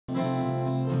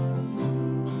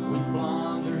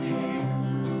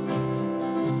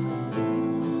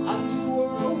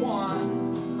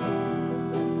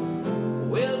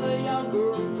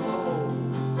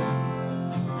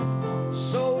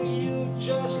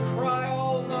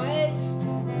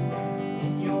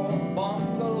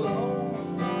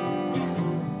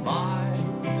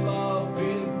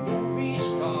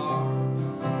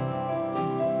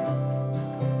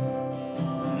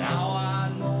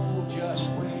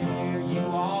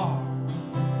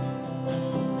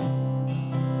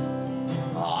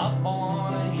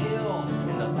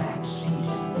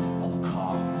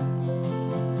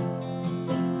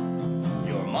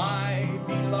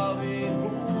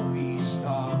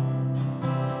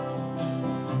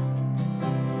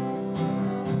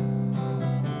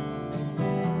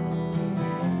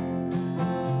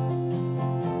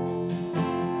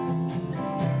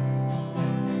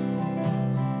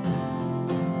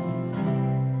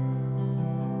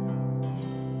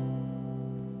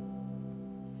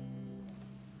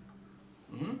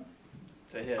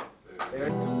It's a hit. There.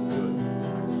 Good.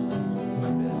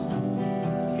 Like this.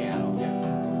 Piano, yeah.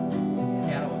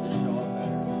 Piano will just show up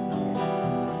better.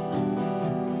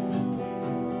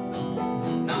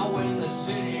 Now when the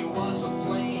city was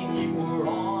aflame, you were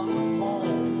on the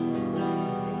phone,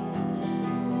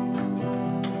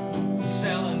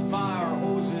 selling fire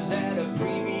hoses at a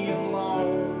premium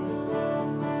loan.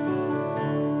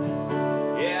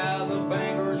 Yeah, the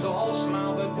bankers all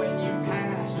smile, but when you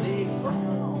pass, they frown.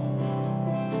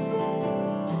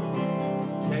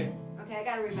 Okay, I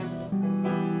gotta remember.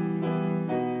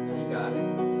 Yeah, you got it.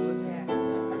 So this is, Yeah.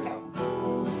 okay.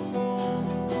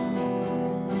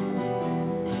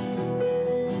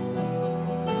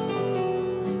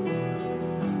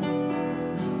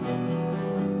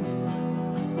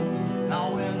 Now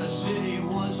when the city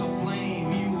was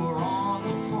aflame, you were on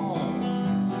the phone,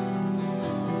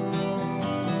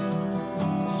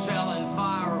 selling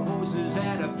fire hoses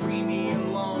at a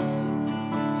premium loan.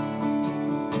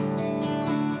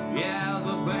 Yeah,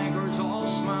 the bankers all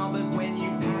smile, but when you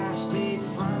pass, they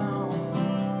frown.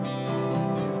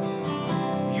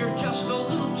 You're just a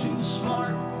little too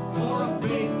smart for a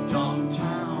big dumb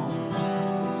town.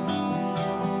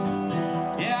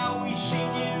 Yeah, we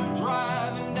seen you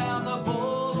driving down the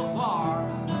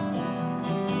boulevard.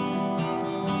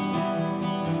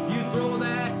 You throw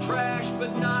that trash,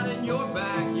 but not in your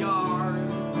backyard.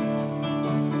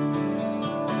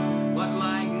 But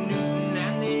like Newton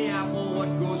and the apple,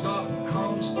 what goes up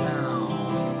comes down.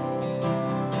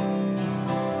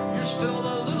 You're still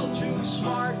a little too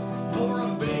smart for a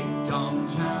big dumb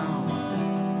town.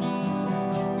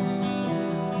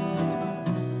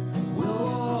 We'll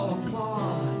all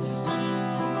applaud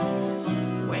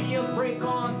when you break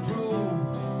on through.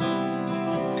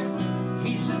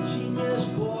 He's a genius,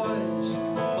 boys,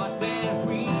 but then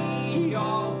we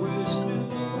always knew.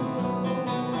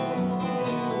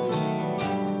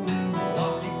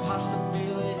 Lofty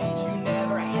possibilities you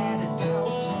never had a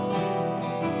doubt.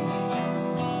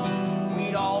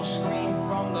 We'd all scream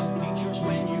from the bleachers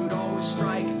when you'd always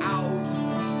strike out.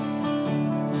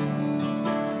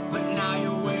 But now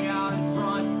you're way out in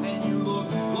front and you look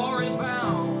glory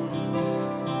bound.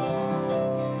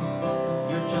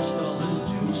 You're just a little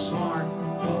too smart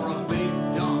for a big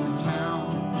dumb town.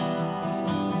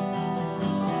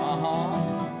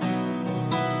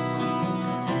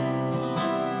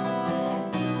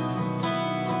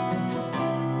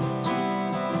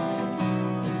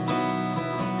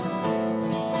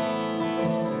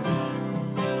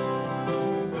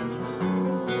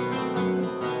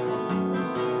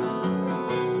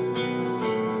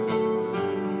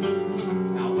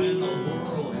 Now when the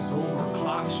world is over,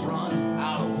 clocks run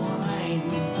out of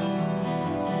line,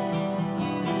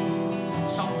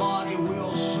 somebody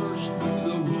will search through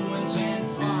the ruins and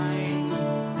find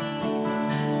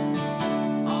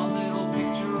a little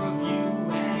picture of you,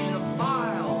 and in a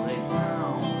file they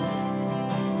found,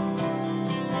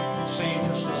 saying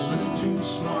just a little too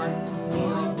smart for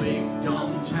a big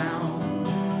dumb town.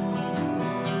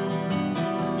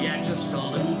 Yeah, just a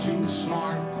little too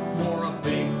smart for a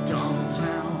big dumb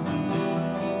town.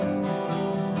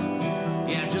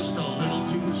 Yeah, just a little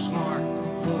too smart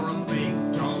for a big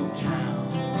dumb town.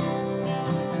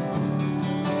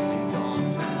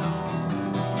 Dumb town.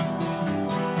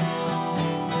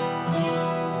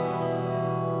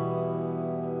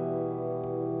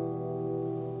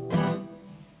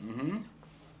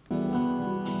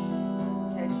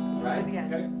 Okay, let's do it again.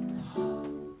 Okay.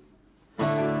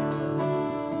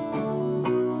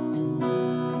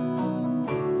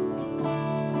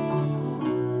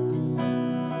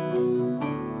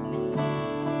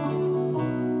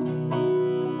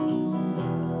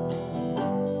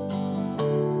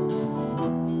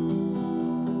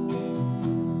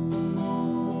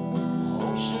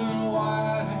 Ocean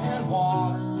wide and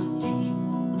water deep,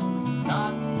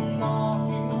 nodding off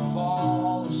you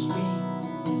fall asleep.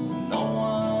 No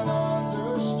one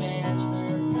understands.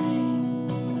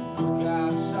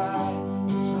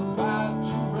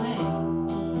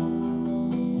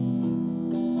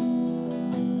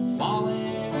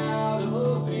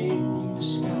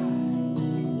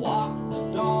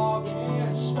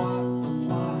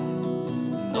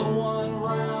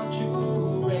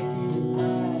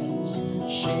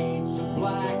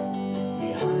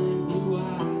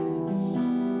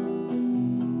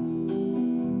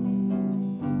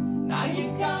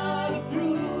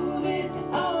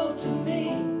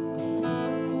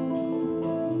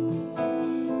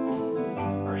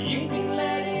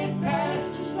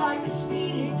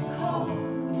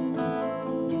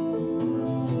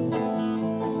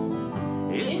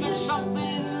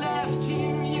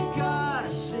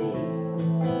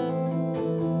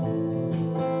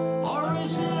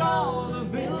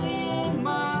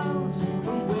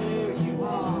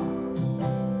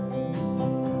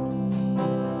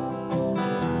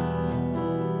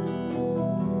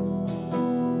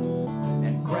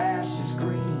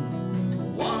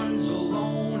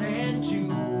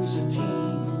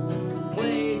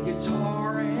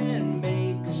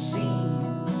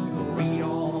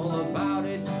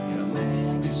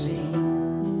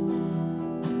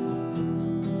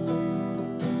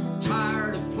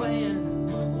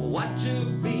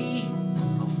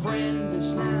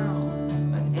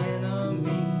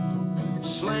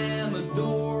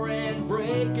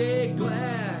 break a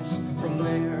glass. From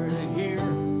there to here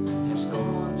has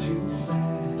gone too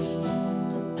fast.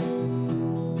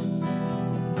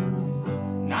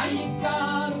 Now you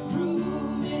gotta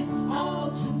prove it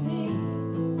all to me.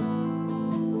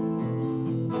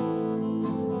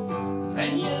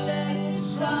 Then you let it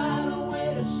slide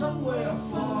away to somewhere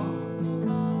far.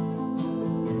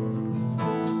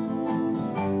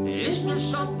 Is there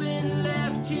something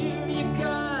left here you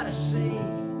gotta say?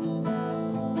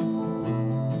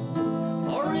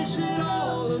 Or is it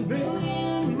all a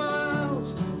million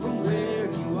miles from where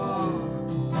you are?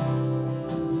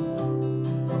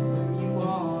 Where you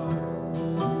are.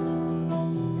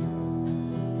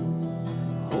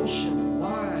 Ocean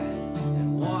wide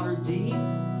and water deep,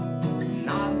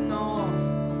 nodding off,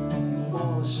 you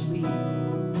fall asleep.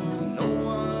 No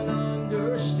one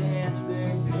understands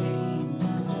their pain.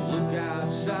 Look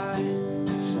outside,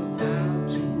 it's about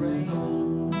to rain.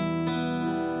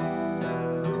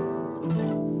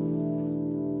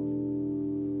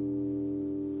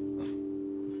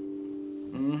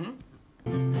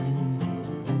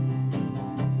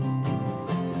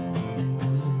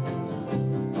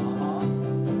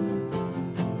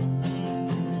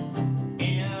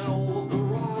 In an old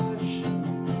garage,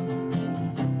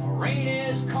 rain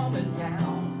is coming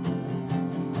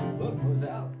down. Look, who's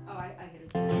out? Oh, I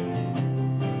hit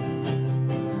it.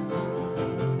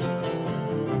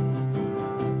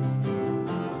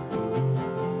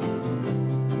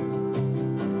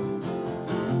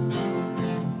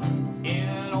 In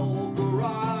an old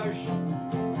garage,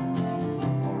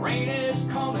 rain is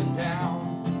coming down.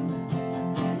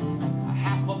 A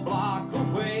half a block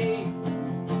away,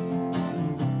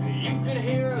 you can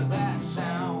hear that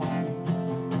sound.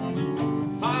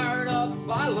 Fired up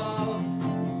by love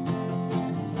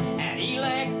and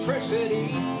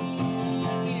electricity,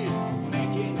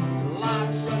 making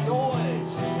lots of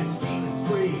noise and feeling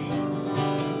free.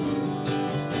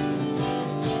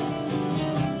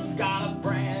 Got a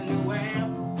brand new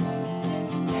amp,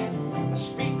 a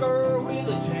speaker with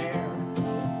a tear.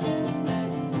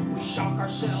 We shock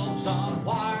ourselves on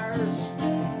wires,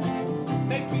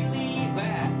 make believe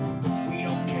that we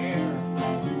don't care.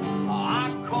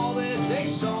 I call this a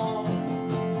song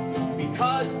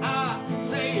because I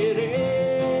say it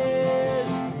is.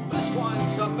 This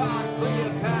one's about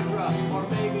Cleopatra or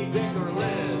maybe Dick or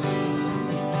Liz.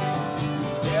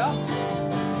 Yeah.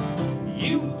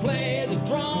 You play the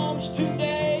drums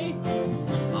today,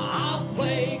 I'll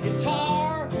play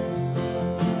guitar.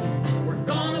 We're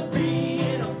gonna be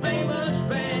in a famous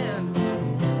band.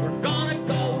 We're gonna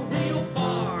go real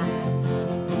far.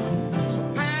 So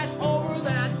pass over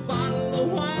that bottle of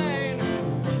wine.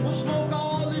 We'll smoke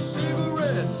all these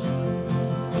cigarettes.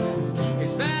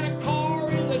 Is that a car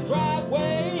in the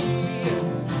driveway?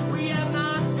 We have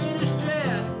not finished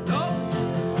yet. Nope.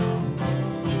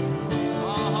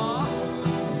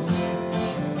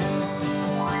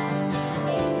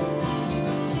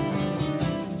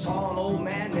 Saw an old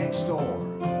man next door.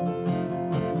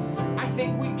 I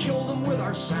think we killed him with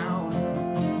our sound.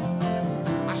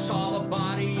 I saw the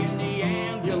body in the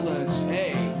ambulance.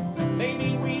 Hey,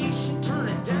 maybe we should turn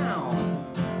it down.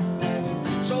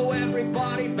 So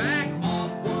everybody back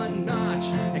off one notch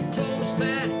and close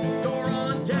that door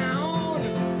on down.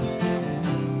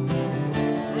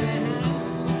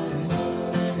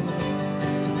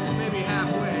 Maybe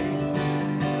halfway.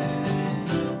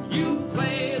 You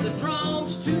play the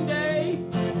drums today,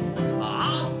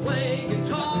 I'll play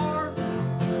guitar.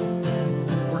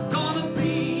 We're gonna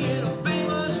be in a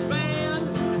famous band.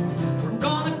 We're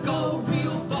gonna go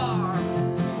real far.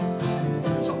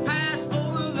 So pass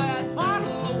over that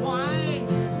bottle of wine.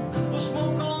 We'll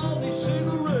smoke all these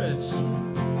cigarettes.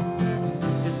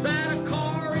 Is that a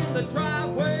car in the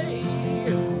driveway?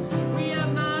 We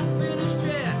have not finished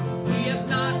yet. We have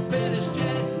not finished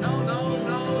yet. No, no,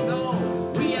 no, no.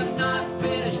 We have not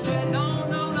finished yet. No,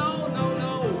 no, no, no,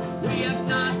 no. We have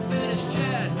not finished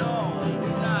yet. No,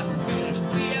 we're not finished.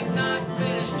 We have not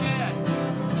finished yet.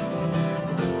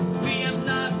 We have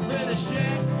not finished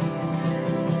yet.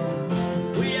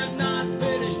 We have not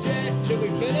finished yet. Should we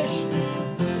finish?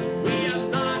 We have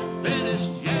not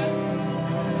finished yet.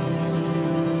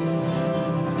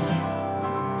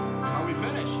 Are we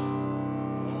finished?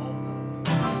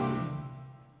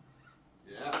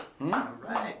 Yeah. Hmm? All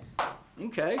right.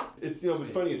 Okay. It's, you know,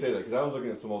 it's funny you say that because I was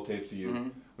looking at some old tapes of you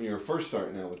Mhm. when you were first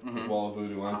starting out with Mhm. Wall of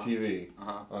Voodoo on Uh-huh. TV,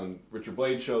 Uh-huh. on Richard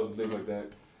Blade shows and things like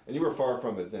that, and you were far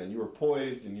from it then. You were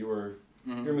poised and you were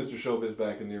Mhm. you're Mr. Showbiz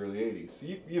back in the early '80s. So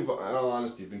you've, in all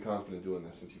honesty, you've been confident doing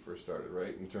this since you first started,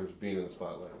 right? In terms of being in the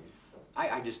spotlight.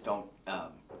 I just don't,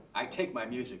 I take my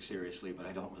music seriously, but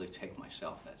I don't really take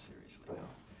myself that seriously, no.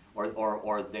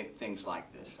 things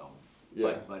like this. So,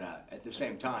 Yeah. but at the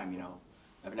same time, you know,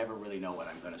 I never really know what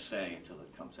I'm going to say until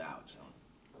it comes out. So,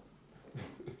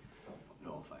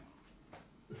 no, if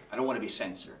I don't want to be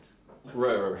censored.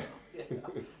 Right.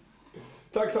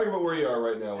 Talk about where you are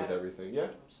right now with everything. Yeah. I'm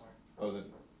sorry. Oh, the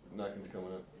knocking's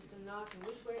coming up. It's a knock, and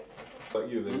which way? About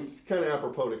you, that it's kind of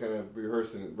apropos to kind of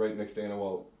rehearsing it right next to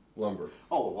Annawalt Lumber.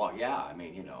 Oh, well, yeah, I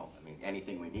mean, you know,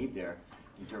 anything we need there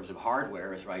in terms of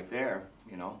hardware is right there,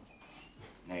 you know.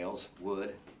 Nails,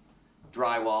 wood,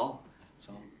 drywall,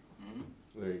 so.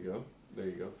 There you go. There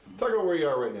you go. Talk about where you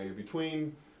are right now. You're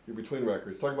between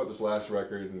records. Talk about this last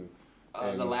record and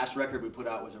The last record we put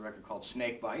out was a record called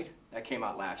Snakebite. That came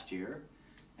out last year.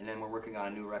 And then we're working on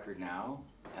a new record now,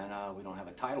 and we don't have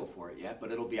a title for it yet,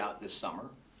 but it'll be out this summer.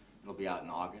 It'll be out in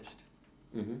August.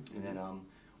 And then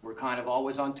we're kind of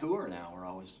always on tour now. We're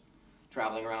always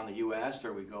traveling around the U.S.,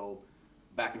 or we go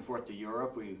back and forth to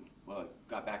Europe. We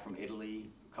got back from Italy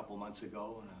a couple months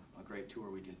ago, and a great tour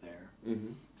we did there.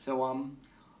 So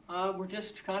we're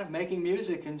just kind of making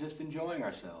music and just enjoying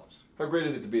ourselves. How great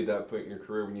is it to be at that point in your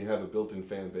career when you have a built-in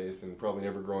fan base and probably an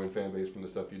ever-growing fan base from the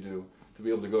stuff you do, to be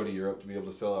able to go to Europe, to be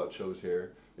able to sell out shows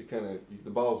here? It kind of, the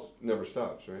ball never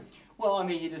stops, right? Well, I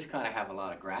mean, you just kind of have a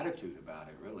lot of gratitude about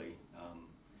it, really.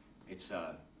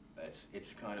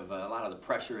 It's kind of a lot of the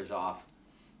pressure is off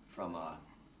from,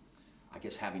 I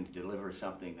guess, having to deliver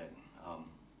something that,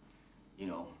 you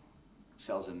know,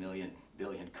 sells 1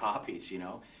 billion copies, you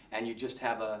know, and you just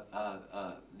have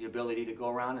the ability to go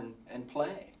around and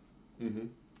play.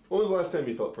 When was the last time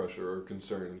you felt pressure or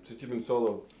concern? Since you've been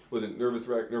solo, was it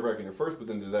nerve-wracking at first, but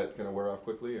then did that kind of wear off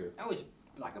quickly? Or? That was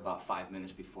like about 5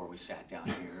 minutes before we sat down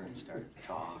here and started to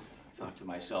talk. I thought to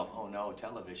myself, oh no,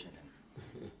 television,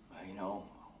 and you know,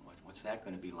 what's that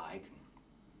going to be like?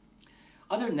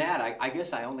 Other than that, I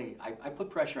guess I put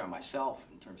pressure on myself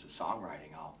in terms of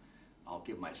songwriting. I'll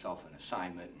give myself an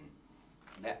assignment,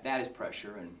 and that is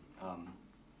pressure, and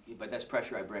but that's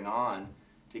pressure I bring on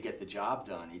to get the job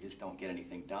done. You just don't get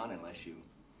anything done unless you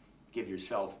give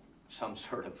yourself some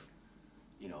sort of,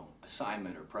 you know,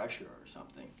 assignment or pressure or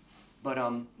something. But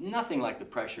nothing like the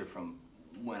pressure from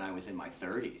when I was in my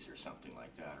 30s or something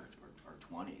like that, or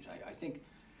 20s. I think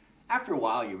after a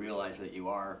while you realize that you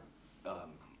are,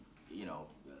 you know,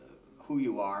 who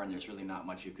you are, and there's really not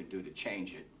much you can do to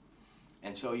change it.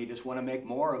 And so you just want to make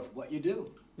more of what you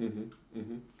do.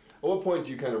 At what point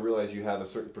do you kind of realize you have a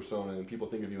certain persona and people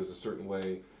think of you as a certain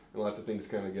way, and lots of things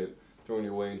kind of get thrown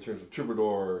your way in terms of troubadour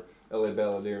or LA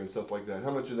balladeer and stuff like that? How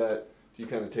much of that do you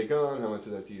kind of take on? How much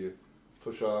of that do you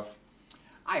push off?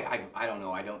 I don't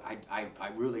know. I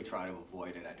really try to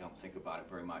avoid it. I don't think about it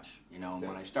very much. You know, and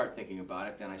when I start thinking about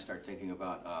it, then I start thinking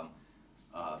about,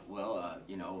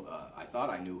 you know, I thought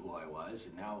I knew who I was,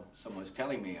 and now someone's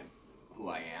telling me who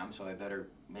I am, so I better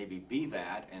maybe be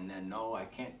that, and then no, I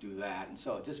can't do that, and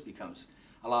so it just becomes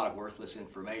a lot of worthless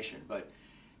information. But,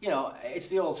 you know, it's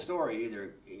the old story.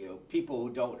 Either, you know, people who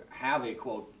don't have a,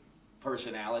 quote,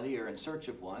 personality are in search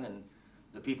of one, and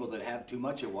the people that have too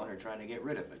much of one are trying to get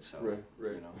rid of it. So, right.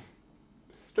 You know.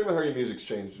 Talk about how your music's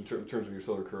changed in terms of your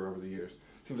solo career over the years.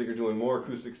 Seems like you're doing more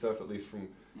acoustic stuff, at least from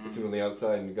looking on the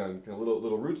outside, and you've gotten kind of a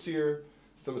little rootsier.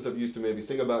 Some of the stuff you used to maybe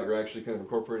sing about, you're actually kind of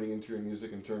incorporating into your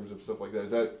music in terms of stuff like that.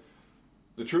 Is that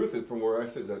the truth from where I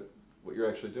sit? Is that what you're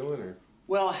actually doing? Or?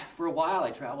 Well, for a while I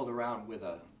traveled around with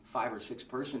a 5 or 6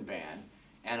 person band,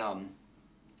 and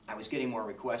I was getting more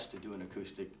requests to do an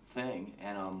acoustic thing,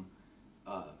 and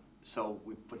so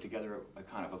we put together a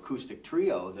kind of acoustic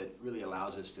trio that really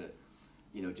allows us to,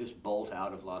 you know, just bolt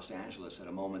out of Los Angeles at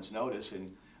a moment's notice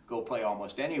and go play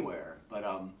almost anywhere. But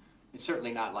it's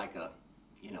certainly not like a,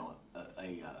 you know,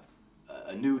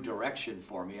 a new direction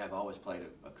for me. I've always played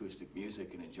acoustic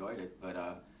music and enjoyed it,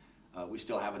 but we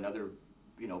still have another,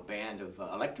 you know, band of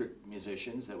electric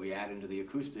musicians that we add into the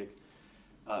acoustic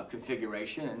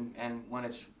configuration, and when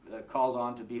it's called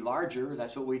on to be larger,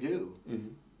 that's what we do.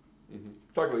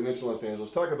 Talk about, you mentioned Los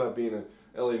Angeles. Talk about being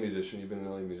a LA musician. You've been an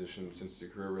LA musician since your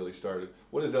career really started.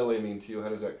 What does LA mean to you? How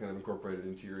does that kind of incorporate it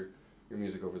into your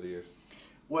music over the years?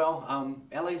 Well,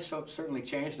 LA certainly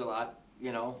changed a lot,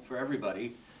 you know, for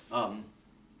everybody.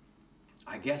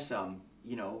 I guess,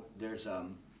 you know, there's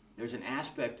an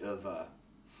aspect of,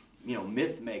 you know,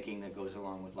 myth making that goes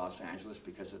along with Los Angeles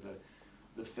because of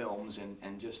the films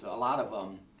and just a lot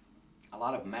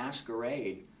of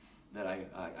masquerade that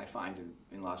I find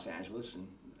in Los Angeles, and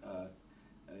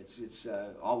it's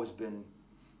always been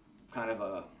kind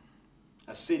of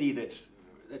a city that's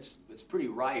pretty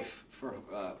rife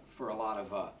for a lot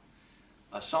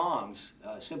of songs,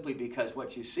 simply because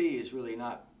what you see is really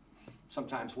not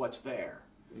sometimes what's there.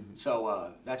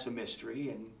 So that's a mystery,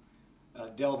 and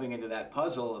delving into that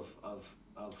puzzle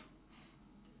of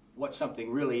what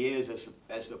something really is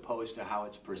as opposed to how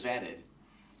it's presented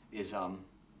is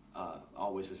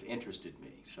always has interested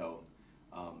me. So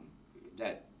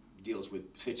that deals with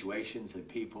situations and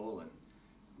people and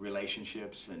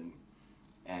relationships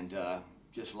and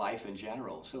just life in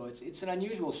general. So it's an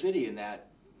unusual city in that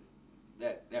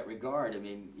regard. I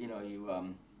mean,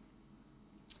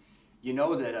 you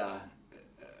know that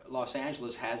Los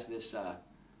Angeles has this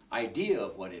idea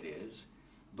of what it is,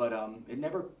 but it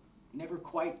never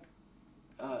quite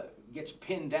gets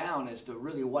pinned down as to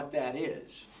really what that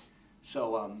is.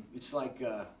 So it's like,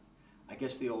 I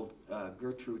guess the old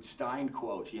Gertrude Stein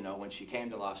quote, when she came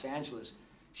to Los Angeles,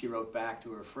 she wrote back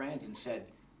to her friend and said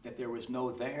that there was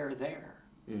no there.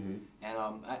 Mm-hmm. And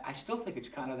I still think it's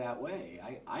kind of that way.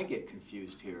 I get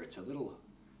confused here. It's a little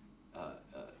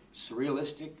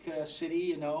surrealistic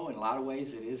city, in a lot of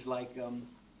ways. It is like, the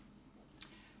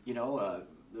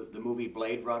movie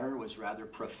Blade Runner was rather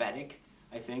prophetic,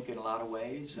 I think, in a lot of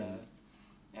ways.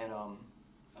 Mm-hmm.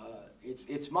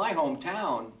 It's my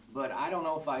hometown, but I don't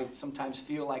know if I sometimes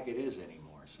feel like it is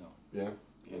anymore. So yeah,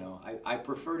 I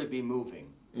prefer to be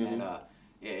moving, mm-hmm.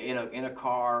 and in a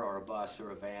car or a bus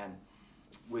or a van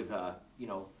with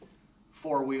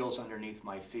 4 wheels underneath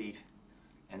my feet,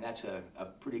 and that's a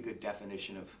pretty good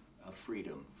definition of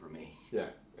freedom for me. Yeah.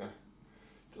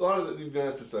 A lot of you've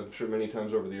asked this, I'm sure, many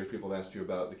times over the years. People have asked you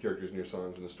about the characters in your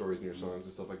songs and the stories in your songs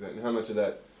and stuff like that, and how much of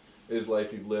that is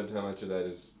life you've lived, how much of that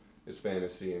is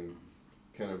fantasy, and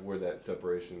kind of where that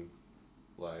separation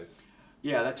lies.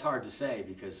 Yeah, that's hard to say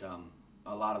because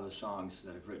a lot of the songs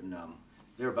that I've written,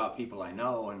 they're about people I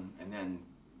know, and then,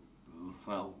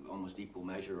 well, almost equal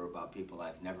measure are about people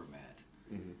I've never met.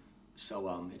 Mm-hmm.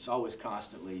 So it's always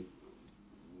constantly,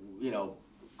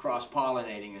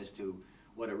 cross-pollinating as to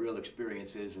what a real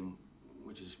experience is, and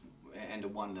the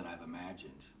one that I've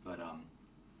imagined. But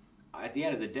at the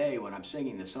end of the day, when I'm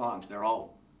singing the songs, they're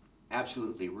all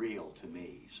absolutely real to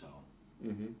me. So.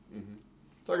 Mm-hmm. Mm-hmm.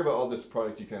 Talk about all this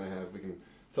product you kind of have. We can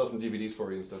sell some DVDs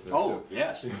for you and stuff. Oh,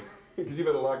 yes. Because you've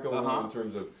had a lot going on in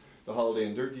terms of the Holiday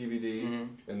in Dirt DVD,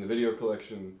 mm-hmm. and the video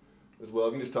collection as well.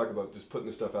 You can just talk about just putting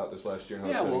this stuff out this last year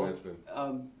and how exciting that's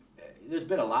been. There's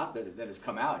been a lot that has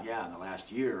come out, in the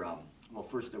last year. Well,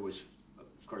 first there was,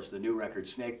 of course, the new record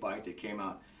Snakebite that came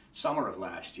out summer of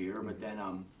last year, mm-hmm. but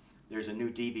then there's a new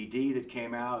DVD that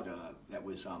came out that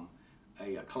was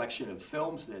a collection of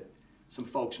films that some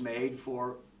folks made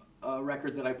for a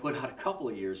record that I put out a couple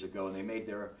of years ago, and they made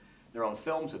their own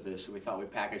films of this, so we thought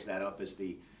we'd package that up as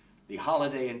the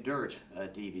Holiday in Dirt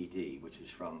DVD, which is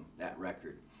from that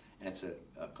record, and it's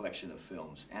a collection of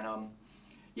films. And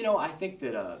I think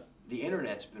that the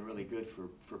internet's been really good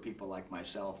for people like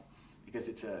myself, because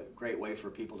it's a great way for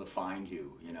people to find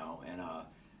you, and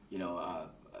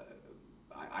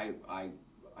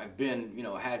I've been,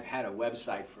 had a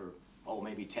website for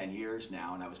maybe 10 years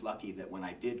now, and I was lucky that when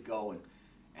I did go and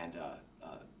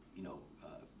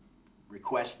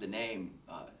request the name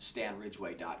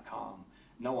stanridgway.com,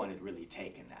 no one had really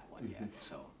taken that one yet,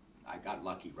 so I got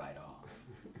lucky right off.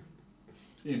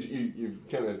 You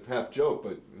kind of half joke,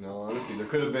 but in all honesty, there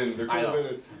could have been.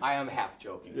 I am half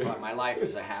joking. Yeah. My life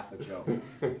is a half a joke.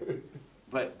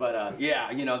 But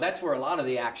that's where a lot of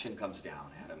the action comes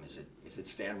down, Adam. Is at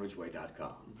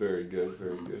stanridgway.com. Very good,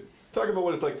 very good. Talk about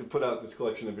what it's like to put out this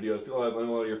collection of videos. I know a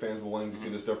lot of your fans have been wanting to see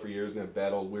this stuff for years and have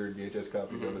bad old weird VHS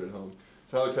copies mm-hmm. of it at home.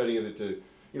 So how exciting is it to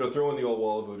throw in the old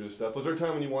Wall of Voodoo stuff? Was there a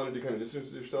time when you wanted to kind of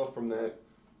distance yourself from that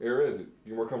era? Is it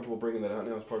you're more comfortable bringing that out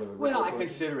now as part of a Well, I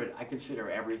consider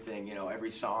everything,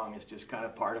 every song is just kind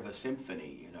of part of a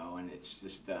symphony, and it's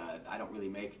just, I don't really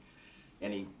make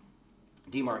any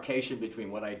demarcation between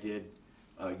what I did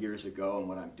years ago and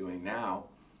what I'm doing now.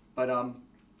 But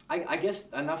I guess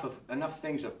enough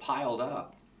things have piled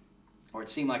up, or it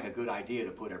seemed like a good idea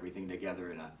to put everything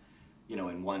together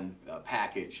in one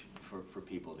package for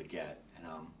people to get. And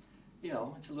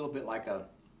it's a little bit like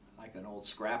an old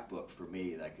scrapbook for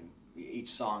me. That each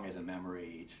song has a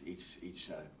memory. Each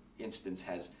instance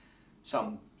has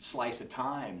some slice of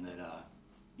time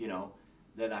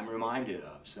that I'm reminded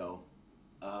of. So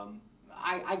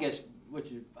I guess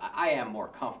I am more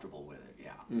comfortable with it.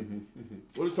 Yeah. Mm-hmm, mm-hmm.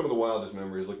 What are some of the wildest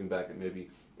memories, looking back at maybe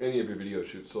any of your video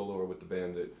shoots, solo or with the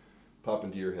band, that pop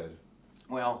into your head?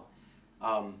 Well,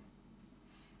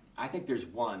 I think there's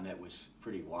one that was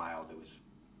pretty wild. It was,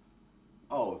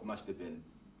 it must have been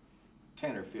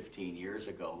 10 or 15 years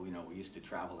ago. We used to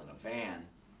travel in a van,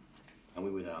 and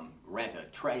we would rent a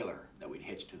trailer that we'd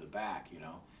hitch to the back,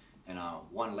 and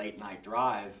one late night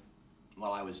drive,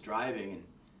 while I was driving,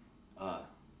 and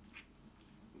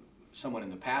someone in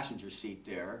the passenger seat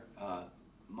there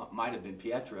might have been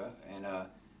Pietra, and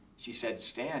she said,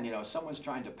 Stan, you know, someone's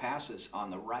trying to pass us on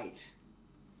the right.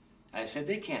 And I said,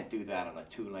 they can't do that on a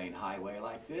 2-lane highway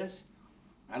like this.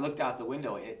 I looked out the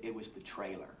window, it was the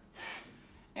trailer.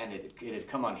 And it had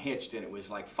come unhitched, and it was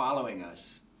like following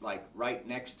us, like right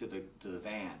next to the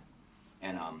van.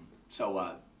 And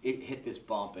so it hit this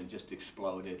bump and just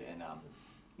exploded, and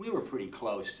we were pretty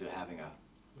close to having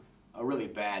a really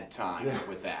bad time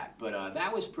with that. But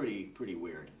that was pretty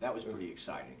weird. That was pretty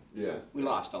exciting. Yeah. We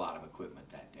lost a lot of equipment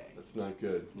that day. That's not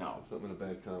good. No. That's something in a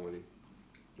bad comedy.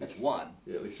 That's one.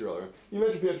 Yeah, at least you're all right. You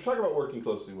mentioned, Pietra, talk about working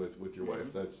closely with your wife.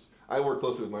 I work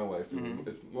closely with my wife, and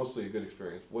it's mostly a good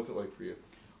experience. What's it like for you?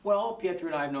 Well, Pietra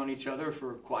and I have known each other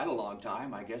for quite a long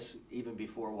time, I guess even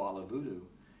before Walla Voodoo.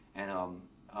 And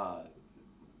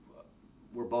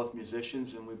we're both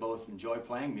musicians, and we both enjoy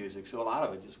playing music, so a lot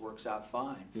of it just works out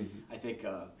fine. I think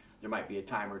there might be a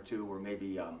time or two where maybe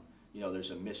you know,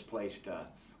 there's a misplaced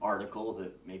article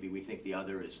that maybe we think the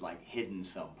other is like hidden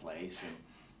someplace,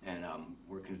 and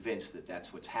we're convinced that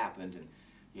that's what's happened, and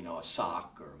you know, a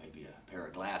sock or maybe a pair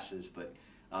of glasses, but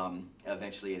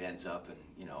eventually it ends up, and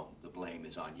you know, the blame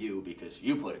is on you because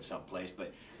you put it someplace.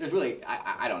 But there's really,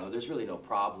 I don't know, there's really no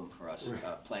problem for us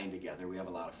playing together. We have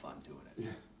a lot of fun doing it.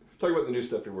 Yeah. Talk about the new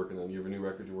stuff you're working on. You have a new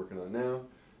record you're working on now.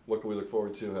 What can we look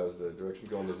forward to? How's the direction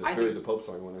going? There's a Bury the Pope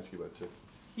song I want to ask you about too.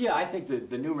 Yeah, I think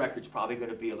the new record's probably going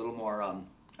to be a little more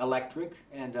electric,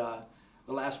 and the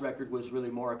last record was really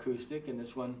more acoustic, and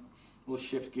this one will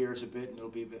shift gears a bit, and it'll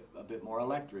be a bit more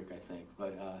electric, I think.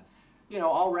 But you know,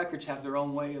 all records have their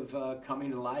own way of coming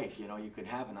to life. You know, you can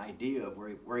have an idea of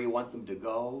where you want them to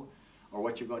go, or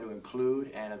what you're going to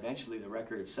include, and eventually the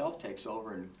record itself takes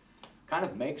over and kind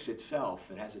of makes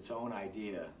itself. It has its own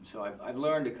idea. So I've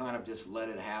learned to kind of just let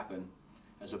it happen,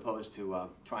 as opposed to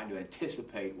trying to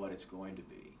anticipate what it's going to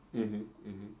be.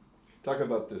 Talk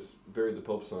about this Bury the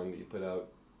Pope song that you put out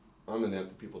on the net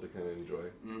for people to kind of enjoy.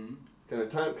 Kind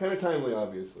of timely,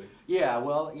 obviously. Yeah,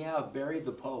 well, yeah, Bury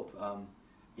the Pope.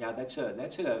 Yeah, that's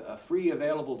a free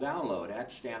available download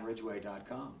at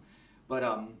stanridgway.com. But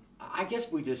I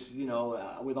guess we just, you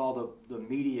know, with all the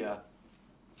media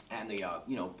and the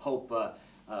you know, Pope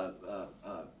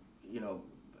you know,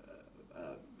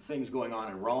 things going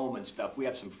on in Rome and stuff. We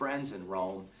have some friends in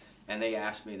Rome, and they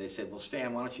asked me, they said, well,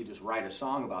 Stan, why don't you just write a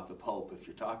song about the Pope if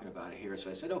you're talking about it here? So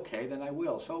I said, okay, then I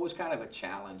will. So it was kind of a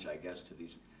challenge, I guess, to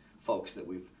these folks that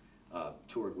we've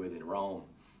toured with in Rome.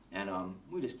 And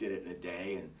we just did it in a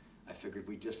day, and I figured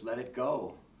we'd just let it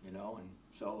go, you know, and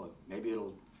so maybe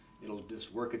it'll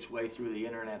just work its way through the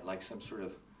internet like some sort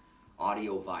of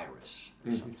audio virus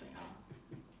or something.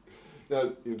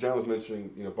 Now, John was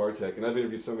mentioning, you know, Bartek, and I've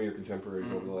interviewed some of your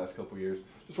contemporaries over the last couple of years.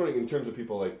 Just wondering, in terms of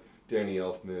people like Danny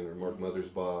Elfman or Mark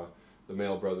Mothersbaugh, the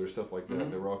Mail Brothers, stuff like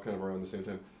that, they were all kind of around the same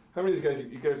time. How many of these guys,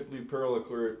 you guys lead parallel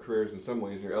careers in some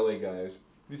ways, you're LA guys.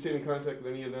 Have you stayed in contact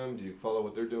with any of them? Do you follow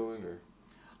what they're doing, or?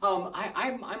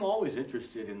 I'm always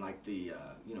interested in like the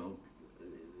you know,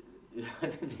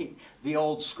 the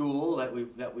old school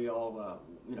that we all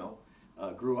you know,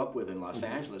 grew up with in Los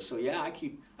Angeles. So yeah, I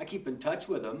keep in touch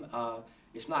with them.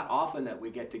 It's not often that we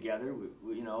get together.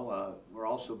 We you know, we're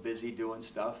also busy doing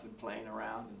stuff and playing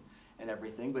around and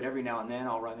everything. But every now and then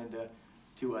I'll run into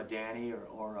Danny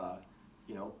or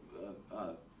you know,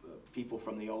 people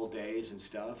from the old days and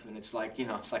stuff. And it's like, you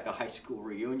know, it's like a high school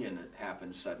reunion that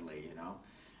happens suddenly, you know.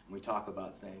 And we talk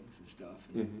about things and stuff.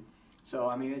 And so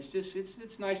I mean, it's just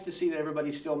it's nice to see that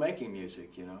everybody's still making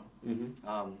music, you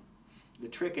know. The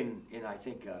trick in I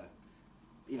think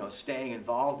you know, staying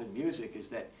involved in music is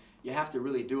that you have to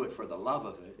really do it for the love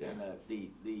of it, and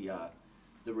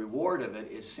the reward of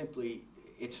it is simply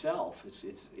itself.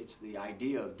 It's the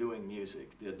idea of doing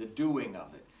music, the doing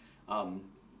of it.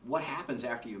 What happens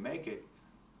after you make it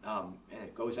and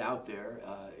it goes out there?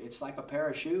 It's like a pair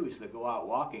of shoes that go out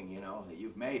walking, you know, that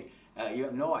you've made. You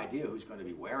have no idea who's going to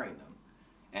be wearing them,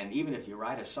 and even if you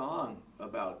write a song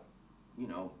about, you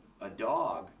know, a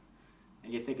dog,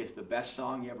 and you think it's the best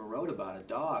song you ever wrote about a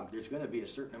dog, there's going to be a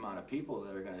certain amount of people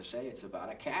that are going to say it's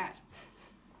about a cat.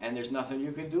 And there's nothing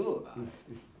you can do about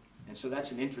it. And so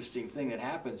that's an interesting thing that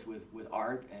happens with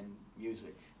art and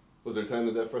music. Was there a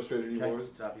time that frustrated you more? Can I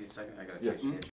stop you a second? I got to change the